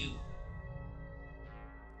pursue.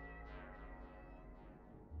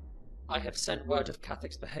 I have sent word of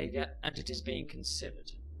KATHIC's behaviour, and it is being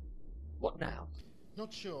considered. What now?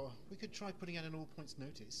 Not sure. We could try putting out an all-points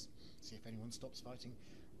notice. See if anyone stops fighting.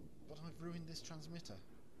 But I've ruined this transmitter.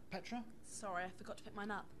 Petra? Sorry, I forgot to pick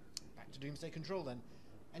mine up. Back to Doomsday Control then.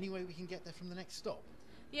 Any way we can get there from the next stop?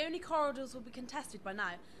 The only corridors will be contested by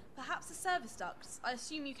now. Perhaps the service ducts. I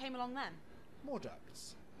assume you came along then. More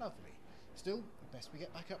ducts. Lovely. Still, best we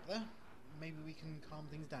get back up there. Maybe we can calm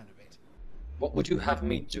things down a bit. What would you have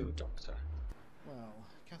me do, Doctor? Well,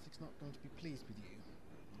 KATHIC's not going to be pleased with you.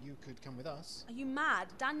 You could come with us. Are you mad?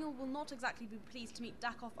 Daniel will not exactly be pleased to meet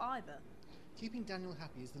DAKOTH either. Keeping Daniel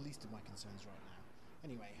happy is the least of my concerns right now.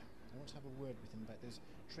 Anyway, I want to have a word with him about those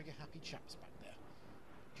trigger-happy chaps back there.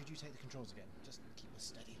 Could you take the controls again? Just keep us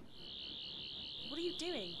steady. What are you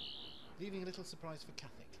doing? Leaving a little surprise for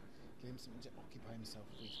KATHIC. Give him something to occupy himself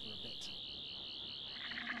with for a bit.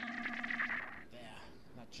 There,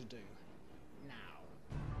 that should do. Now.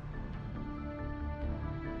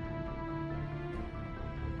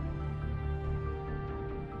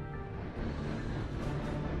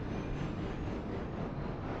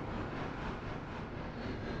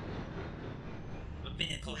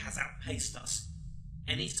 has outpaced us.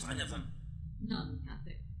 Any sign of them? None,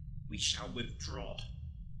 KATHIC. We shall withdraw.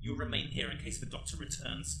 You remain here in case the Doctor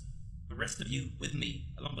returns. The rest of you, with me,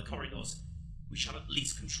 along the corridors. We shall at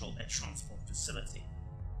least control their transport facility.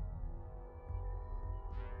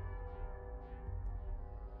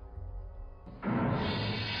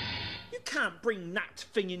 You can't bring that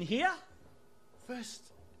thing in here.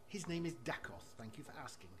 First, his name is DAKOTH, thank you for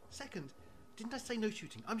asking. Second, didn't I say no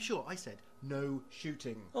shooting? I'm sure I said no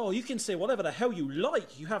shooting. Oh, you can say whatever the hell you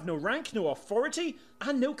like. You have no rank, no authority,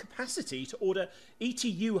 and no capacity to order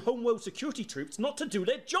ETU Homeworld security troops not to do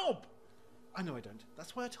their job. I know I don't.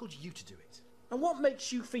 That's why I told you to do it. And what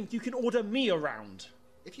makes you think you can order me around?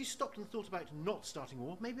 If you stopped and thought about not starting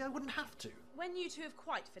war, maybe I wouldn't have to. When you two have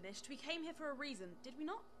quite finished, we came here for a reason, did we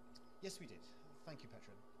not? Yes, we did. Thank you,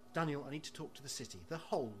 Petra. Daniel, I need to talk to the city. The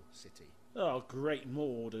whole city. Oh, great,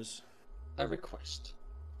 more orders. A request.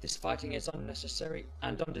 This fighting is unnecessary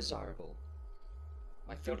and undesirable.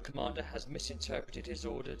 My field commander has misinterpreted his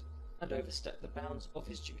orders and overstepped the bounds of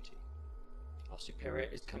his duty. Our superior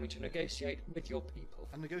is coming to negotiate with your people.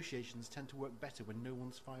 And negotiations tend to work better when no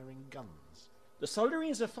one's firing guns. The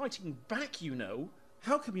Silurians are fighting back, you know.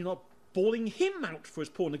 How come you're not bawling him out for his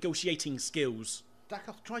poor negotiating skills?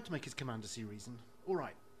 DAKOTH tried to make his commander see reason. All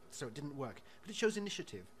right, so it didn't work. But it shows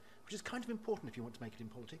initiative, which is kind of important if you want to make it in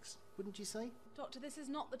politics, wouldn't you say? Doctor, this is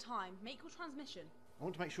not the time. Make your transmission. I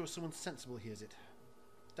want to make sure someone sensible hears it.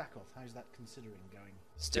 DAKOTH, how's that considering going?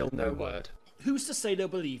 Still no word. Who's to say they'll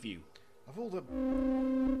believe you? Of all the...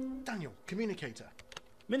 Daniel, communicator.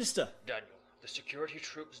 Minister. Daniel, the security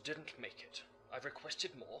troops didn't make it. I've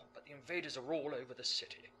requested more, but the invaders are all over the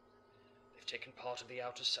city. They've taken part of the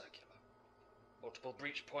outer circular. Multiple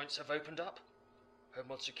breach points have opened up.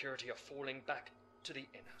 Homeworld security are falling back to the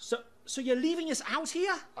inner. So you're leaving us out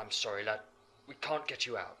here? I'm sorry, lad. We can't get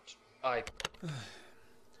you out.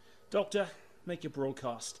 Doctor, make your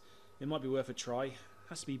broadcast. It might be worth a try.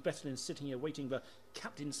 Has to be better than sitting here waiting for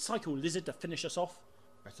Captain Psycho Lizard to finish us off.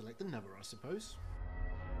 Better late than never, I suppose.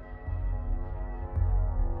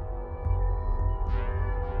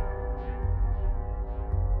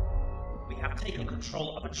 We have taken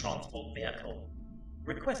control of a transport vehicle.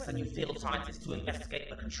 Request a new field scientist to investigate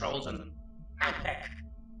the controls and... APEK!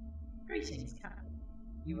 Greetings, Captain.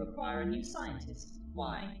 You require a new scientist.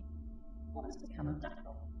 Why? What has become of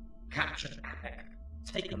DAKOTH? Captured APEK.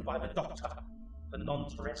 Taken by the Doctor. The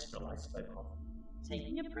non-terrestrial I spoke of.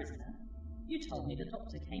 Taking a prisoner? You told me the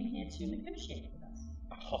Doctor came here to negotiate with us.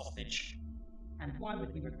 A hostage. And why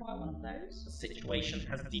would we require one of those? The situation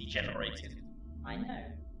has degenerated. I know.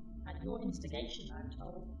 At your instigation, I'm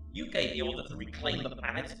told. You gave the order to reclaim the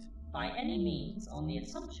planet. By any means, on the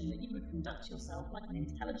assumption that you would conduct yourself like an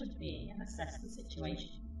intelligent being and assess the situation.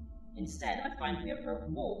 Instead, I find we have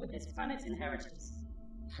broken war with this planet's inheritors.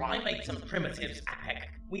 Primates and primitives, APEK.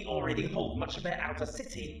 We already hold much of their outer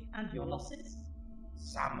city. And your losses?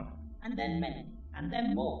 Some. And then many. And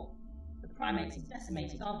then more. The primates have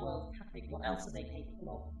decimated our world, KATHIC. What else are they capable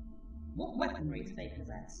of? What weaponry do they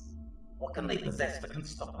possess? What can they possess that can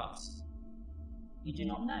stop us? You do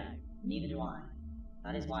not know. Neither do I.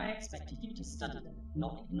 That is why I expected you to study them,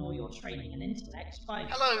 not ignore your training and intellect by...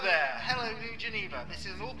 Hello there! Hello, New Geneva. This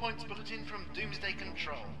is All Points Bulletin from Doomsday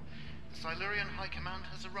Control. The Silurian High Command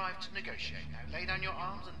has arrived to negotiate. Now lay down your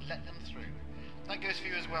arms and let them through. That goes for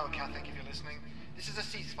you as well, KATHIC, if you're listening. This is a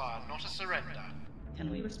ceasefire, not a surrender. Can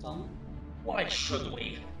we respond? Why should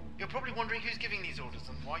we? You're probably wondering who's giving these orders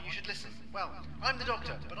and why you should listen. Well, I'm the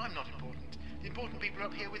Doctor, but I'm not important. The important people are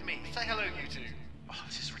up here with me. Say hello, you two. Oh,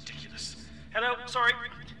 this is ridiculous. Hello, sorry.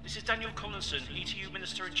 This is Daniel Collinson, ETU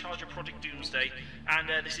Minister in charge of Project Doomsday, and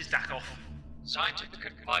this is DAKOTH. Scientific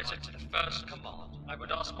advisor to the First Command. I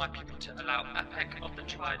would ask my people to allow APEK of the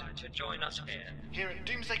Triad to join us here. Here at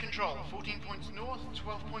Doomsday Control, 14 points north,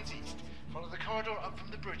 12 points east. Follow the corridor up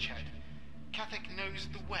from the bridgehead. KATHIC knows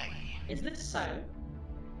the way. Is this so?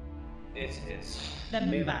 It is.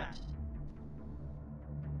 Then move out.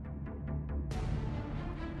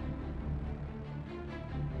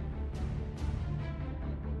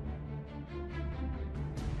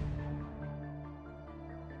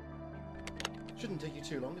 Shouldn't take you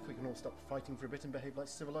too long if we can all stop fighting for a bit and behave like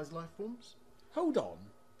civilized life forms. Hold on.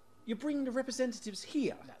 You're bringing the representatives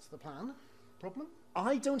here? That's the plan. Problem?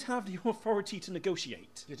 I don't have the authority to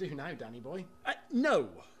negotiate. You do now, Danny boy. No.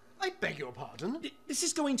 I beg your pardon? This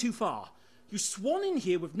is going too far. You swan in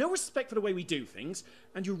here with no respect for the way we do things,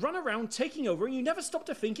 and you run around taking over and you never stop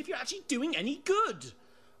to think if you're actually doing any good.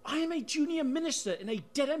 I am a junior minister in a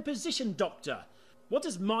dead-end position, Doctor. What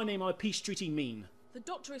does my name on a peace treaty mean? The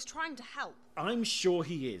doctor is trying to help. I'm sure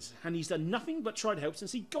he is, and he's done nothing but try to help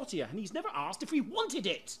since he got here, and he's never asked if we wanted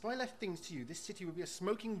it! If I left things to you, this city would be a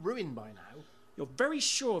smoking ruin by now. You're very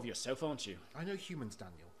sure of yourself, aren't you? I know humans,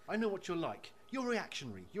 Daniel. I know what you're like. You're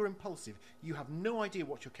reactionary, you're impulsive, you have no idea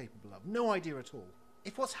what you're capable of, no idea at all.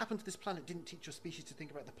 If what's happened to this planet didn't teach your species to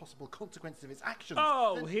think about the possible consequences of its actions...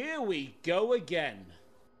 Oh, then... here we go again.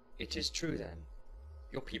 It is true then.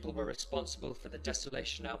 Your people were responsible for the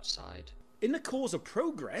desolation outside. In the cause of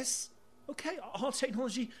progress? Okay, our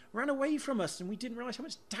technology ran away from us and we didn't realise how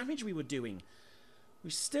much damage we were doing. We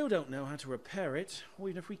still don't know how to repair it, or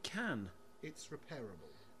even if we can. It's repairable.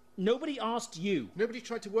 Nobody asked you. Nobody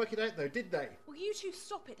tried to work it out though, did they? Will you two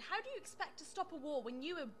stop it? How do you expect to stop a war when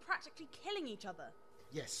you are practically killing each other?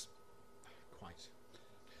 Yes, quite.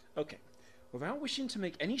 Okay, without wishing to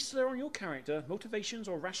make any slur on your character, motivations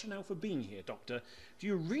or rationale for being here, Doctor, do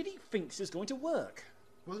you really think this is going to work?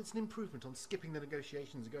 Well, it's an improvement on skipping the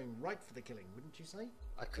negotiations and going right for the killing, wouldn't you say?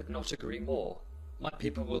 I could not agree more. My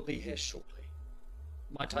people will be here shortly.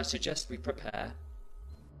 Might I suggest we prepare?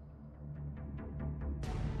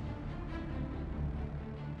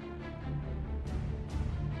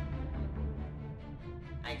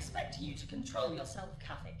 I expect you to control yourself,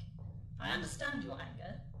 KATHIC. I understand your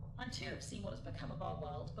anger. I too have seen what has become of our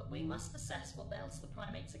world, but we must assess what else the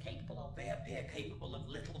primates are capable of. They appear capable of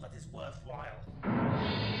little that is worthwhile.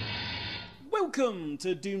 Welcome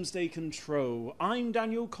to Doomsday Control. I'm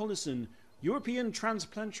Daniel Collison, European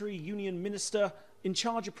Transplantary Union Minister in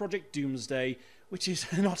charge of Project Doomsday, which is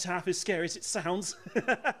not half as scary as it sounds.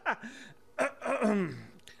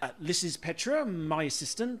 This is Petra, my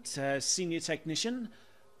assistant, senior technician,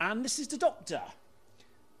 and this is the Doctor.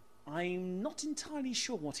 I'm not entirely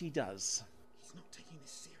sure what he does. He's not taking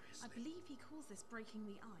this seriously. I believe he calls this breaking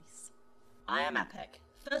the ice. I am APEK,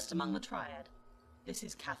 first among the Triad. This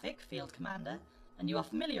is KATHIC, Field Commander, and you are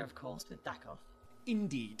familiar, of course, with DAKOTH.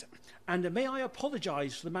 Indeed. And may I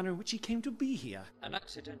apologise for the manner in which he came to be here? An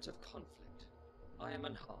accident of conflict. I am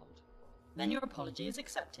unharmed. Then your apology is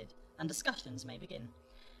accepted, and discussions may begin.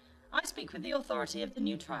 I speak with the authority of the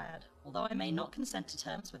new Triad, although I may not consent to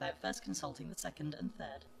terms without first consulting the second and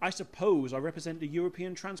third. I suppose I represent the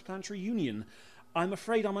European Transplantary Union. I'm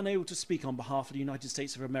afraid I'm unable to speak on behalf of the United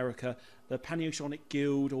States of America, the Pan-Oceanic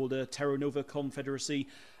Guild, or the Terra Nova Confederacy.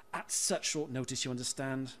 At such short notice, you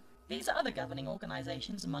understand. These are other governing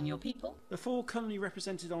organisations among your people? The 4 currently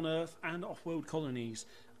represented on Earth and off-world colonies.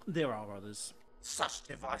 There are others. Such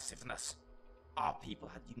divisiveness. Our people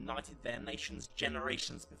had united their nations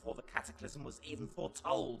generations before the cataclysm was even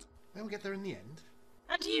foretold. They'll get there in the end.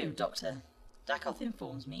 And you, Doctor. DAKOTH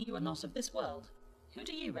informs me you are not of this world. Who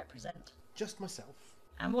do you represent? Just myself.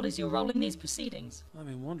 And what is your role in these proceedings? I've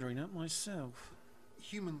been wondering that myself.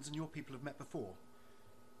 Humans and your people have met before.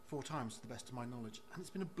 4 times to the best of my knowledge, and it's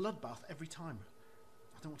been a bloodbath every time.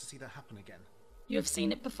 I don't want to see that happen again. You have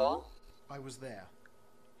seen it before? I was there.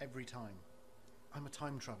 Every time. I'm a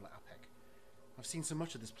time traveller, APEK. I've seen so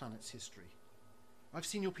much of this planet's history. I've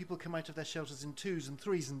seen your people come out of their shelters in 2s and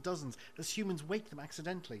 3s and dozens as humans wake them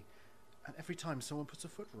accidentally. And every time someone puts a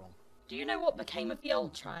foot wrong. Do you know what became of the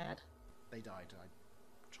old Triad? They died. I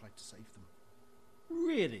tried to save them.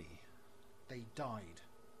 Really? They died.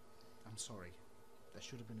 I'm sorry. There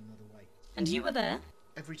should have been another way. And you were there?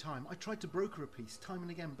 Every time. I tried to broker a peace, time and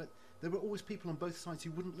again, but there were always people on both sides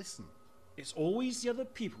who wouldn't listen. It's always the other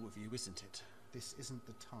people with you, isn't it? This isn't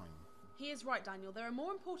the time. He is right, Daniel. There are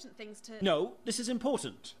more important things to... No, this is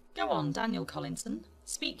important. Go on, Daniel Collinson.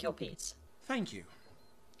 Speak your piece. Thank you.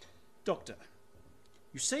 Doctor,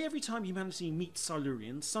 you say every time humanity meets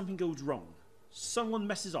Silurians, something goes wrong. Someone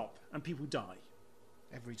messes up and people die.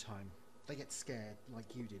 Every time. They get scared,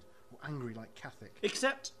 like you did, or angry like KATHIC.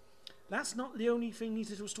 Except, that's not the only thing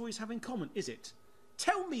these little stories have in common, is it?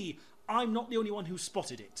 Tell me I'm not the only one who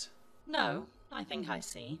spotted it. No, I think I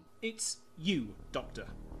see. It's you, Doctor.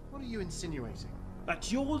 What are you insinuating?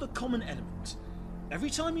 That you're the common element. Every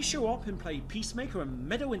time you show up and play peacemaker and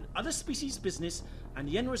meddle in other species' business, and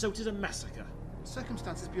the end result is a massacre.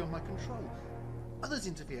 Circumstances beyond my control. Others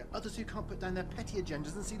interfere, others who can't put down their petty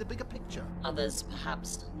agendas and see the bigger picture. Others,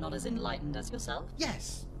 perhaps, not as enlightened as yourself?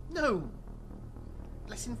 Yes. No.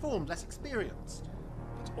 Less informed, less experienced.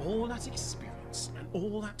 But all that experience and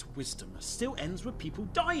all that wisdom still ends with people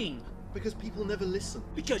dying. Because people never listen.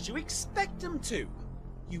 Because you expect them to.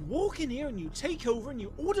 You walk in here and you take over and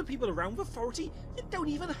you order people around with authority you don't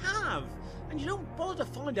even have. And you don't bother to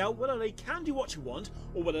find out whether they can do what you want,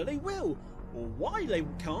 or whether they will, or why they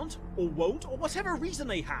can't, or won't, or whatever reason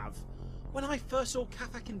they have. When I first saw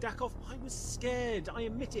KATHIC and DAKOTH, I was scared, I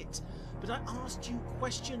admit it. But I asked you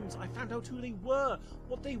questions, I found out who they were,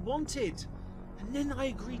 what they wanted. and then I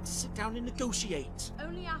agreed to sit down and negotiate.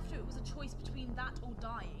 Only after it was a choice between that or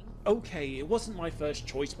dying. Okay, it wasn't my first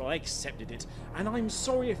choice, but I accepted it, and I'm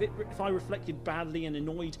sorry if I reflected badly and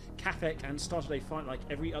annoyed KATHIC and started a fight like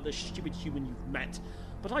every other stupid human you've met,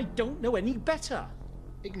 but I don't know any better.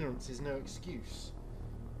 Ignorance is no excuse.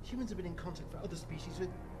 Humans have been in contact for other species for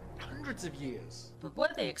hundreds of years. But were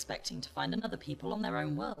they expecting to find another people on their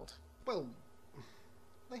own world? Well,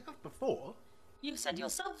 they have before. You said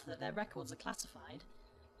yourself that their records are classified.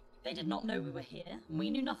 They did not know we were here, and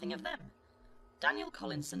we knew nothing of them. Daniel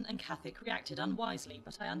Collinson and KATHIC reacted unwisely,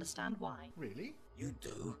 but I understand why. Really? You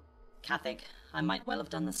do? KATHIC, I might well have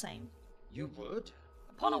done the same. You would?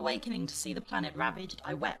 Upon awakening to see the planet ravaged,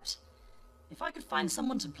 I wept. If I could find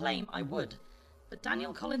someone to blame, I would. But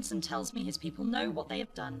Daniel Collinson tells me his people know what they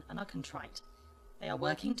have done and are contrite. They are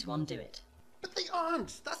working to undo it. But they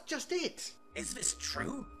aren't! That's just it! Is this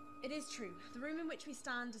true? It is true. The room in which we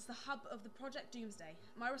stand is the hub of the Project Doomsday,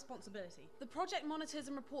 my responsibility. The project monitors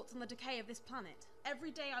and reports on the decay of this planet.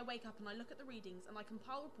 Every day I wake up and I look at the readings and I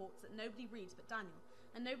compile reports that nobody reads but Daniel,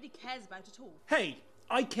 and nobody cares about at all. Hey,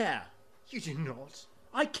 I care. You do not.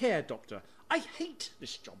 I care, Doctor. I hate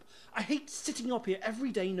this job. I hate sitting up here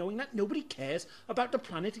every day knowing that nobody cares about the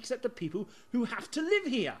planet except the people who have to live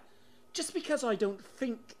here. Just because I don't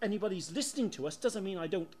think anybody's listening to us doesn't mean I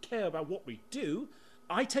don't care about what we do.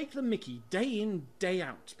 I take the mickey day in, day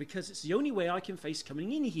out, because it's the only way I can face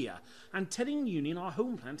coming in here and telling Union our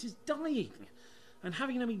home planet is dying. And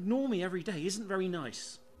having them ignore me every day isn't very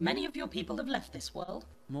nice. Many of your people have left this world.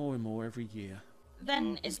 More and more every year.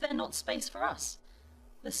 Then is there not space for us?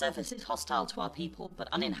 The surface is hostile to our people, but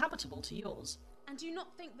uninhabitable to yours. And do you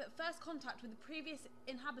not think that first contact with the previous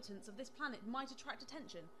inhabitants of this planet might attract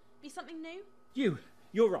attention? Be something new?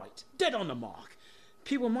 You're right. Dead on the mark.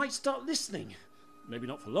 People might start listening. Maybe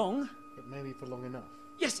not for long. But maybe for long enough.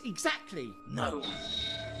 Yes, exactly. No.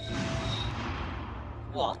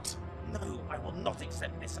 What? No, I will not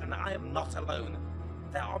accept this, and I am not alone.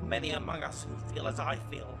 There are many among us who feel as I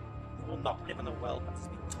feel, who will not live in a world that has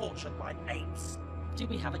been tortured by apes. Do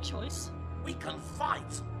we have a choice? We can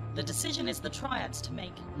fight! The decision is the Triad's to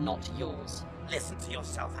make, not yours. Listen to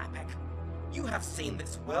yourself, APEK. You have seen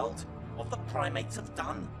this world, what the primates have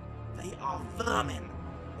done. They are vermin.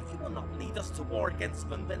 If you will not lead us to war against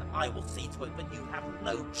them, then I will see to it that you have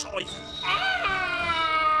no choice.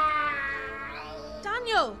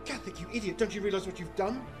 Daniel! KATHIC, you idiot! Don't you realise what you've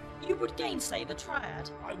done? You would gainsay the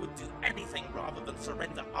Triad. I would do anything rather than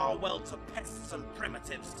surrender our world to pests and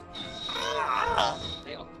primitives.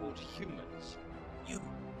 They are called humans.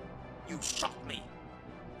 You shot me.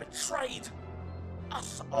 Betrayed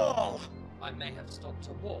us all. I may have stopped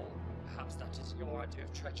a war. Perhaps that is your idea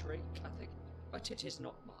of treachery, KATHIC, but it is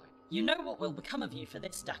not mine. You know what will become of you for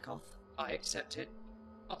this, DAKOTH. I accept it.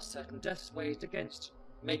 Are certain deaths waged against?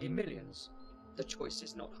 Maybe millions. The choice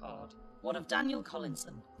is not hard. What of Daniel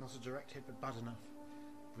Collinson? Not a direct hit, but bad enough.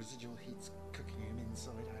 Residual heat's cooking him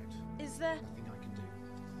inside out. Is there... Nothing I can do.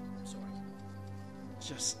 I'm sorry.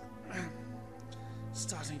 Just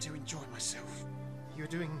starting to enjoy myself. You're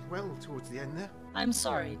doing well towards the end there. I'm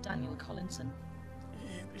sorry, Daniel Collinson.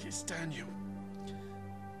 It's Daniel.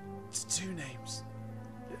 It's two names.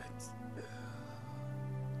 I'm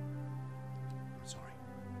sorry.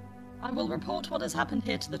 I will report what has happened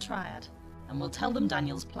here to the Triad, and will tell them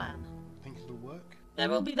Daniel's plan. Think it'll work? There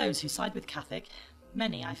will be those who side with KATHIC.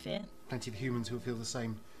 Many, I fear. Plenty of humans who feel the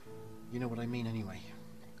same. You know what I mean anyway.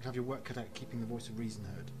 You'll have your work cut out keeping the voice of reason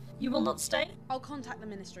heard. You will not stay? I'll contact the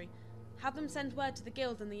Ministry. Have them send word to the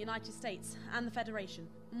Guild in the United States and the Federation.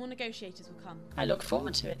 More negotiators will come. I look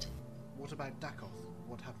forward to it. What about DAKOTH?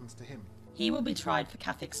 What happens to him? He will be tried for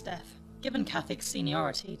KATHIC's death. Given KATHIC's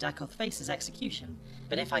seniority, DAKOTH faces execution.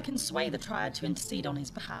 But if I can sway the Triad to intercede on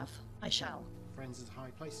his behalf, I shall. Friends at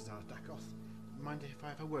high places are DAKOTH. Mind if I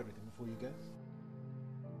have a word with him before you go?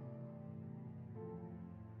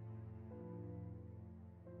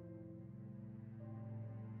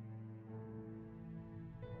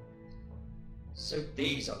 So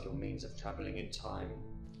these are your means of travelling in time.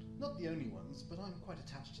 Not the only ones, but I'm quite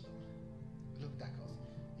attached to them. Look, DAKOTH,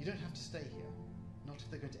 you don't have to stay here. Not if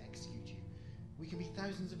they're going to execute you. We can be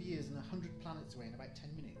thousands of years and 100 planets away in about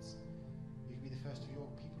 10 minutes. You can be the first of your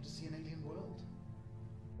people to see an alien world.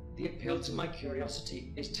 The appeal to my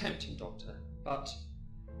curiosity is tempting, Doctor, but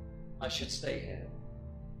I should stay here.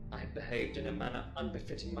 I have behaved in a manner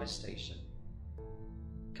unbefitting my station.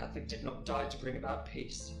 KATHIC did not die to bring about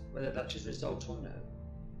peace, whether that is result or no.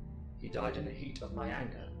 He died in the heat of my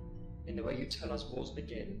anger, in the way you tell us wars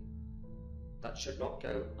begin. That should not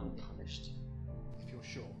go unpunished. If you're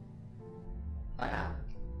sure. I am.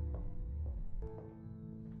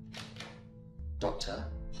 Doctor?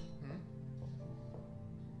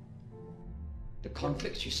 The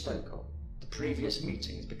conflicts you spoke of, the previous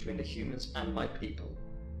meetings between the humans and my people,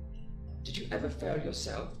 did you ever fail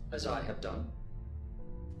yourself, as I have done?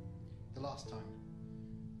 The last time,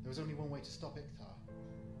 there was only one way to stop Ikthar.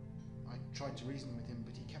 I tried to reason with him,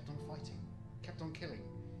 but he kept on fighting, kept on killing,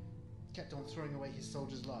 kept on throwing away his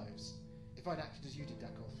soldiers' lives. If I'd acted as you did,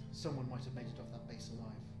 DAKOTH, someone might have made it off that base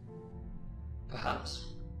alive. Perhaps.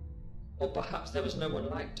 Or perhaps there was no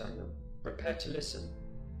one like Daniel, prepared to listen,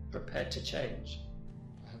 prepared to change.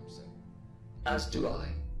 I hope so. As do I.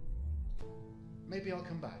 Maybe I'll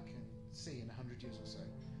come back and see in 100 years or so.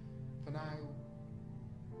 For now,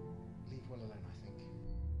 leave well alone, I think.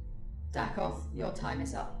 DAKOTH, your time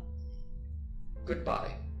is up.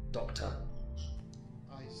 Goodbye, Doctor.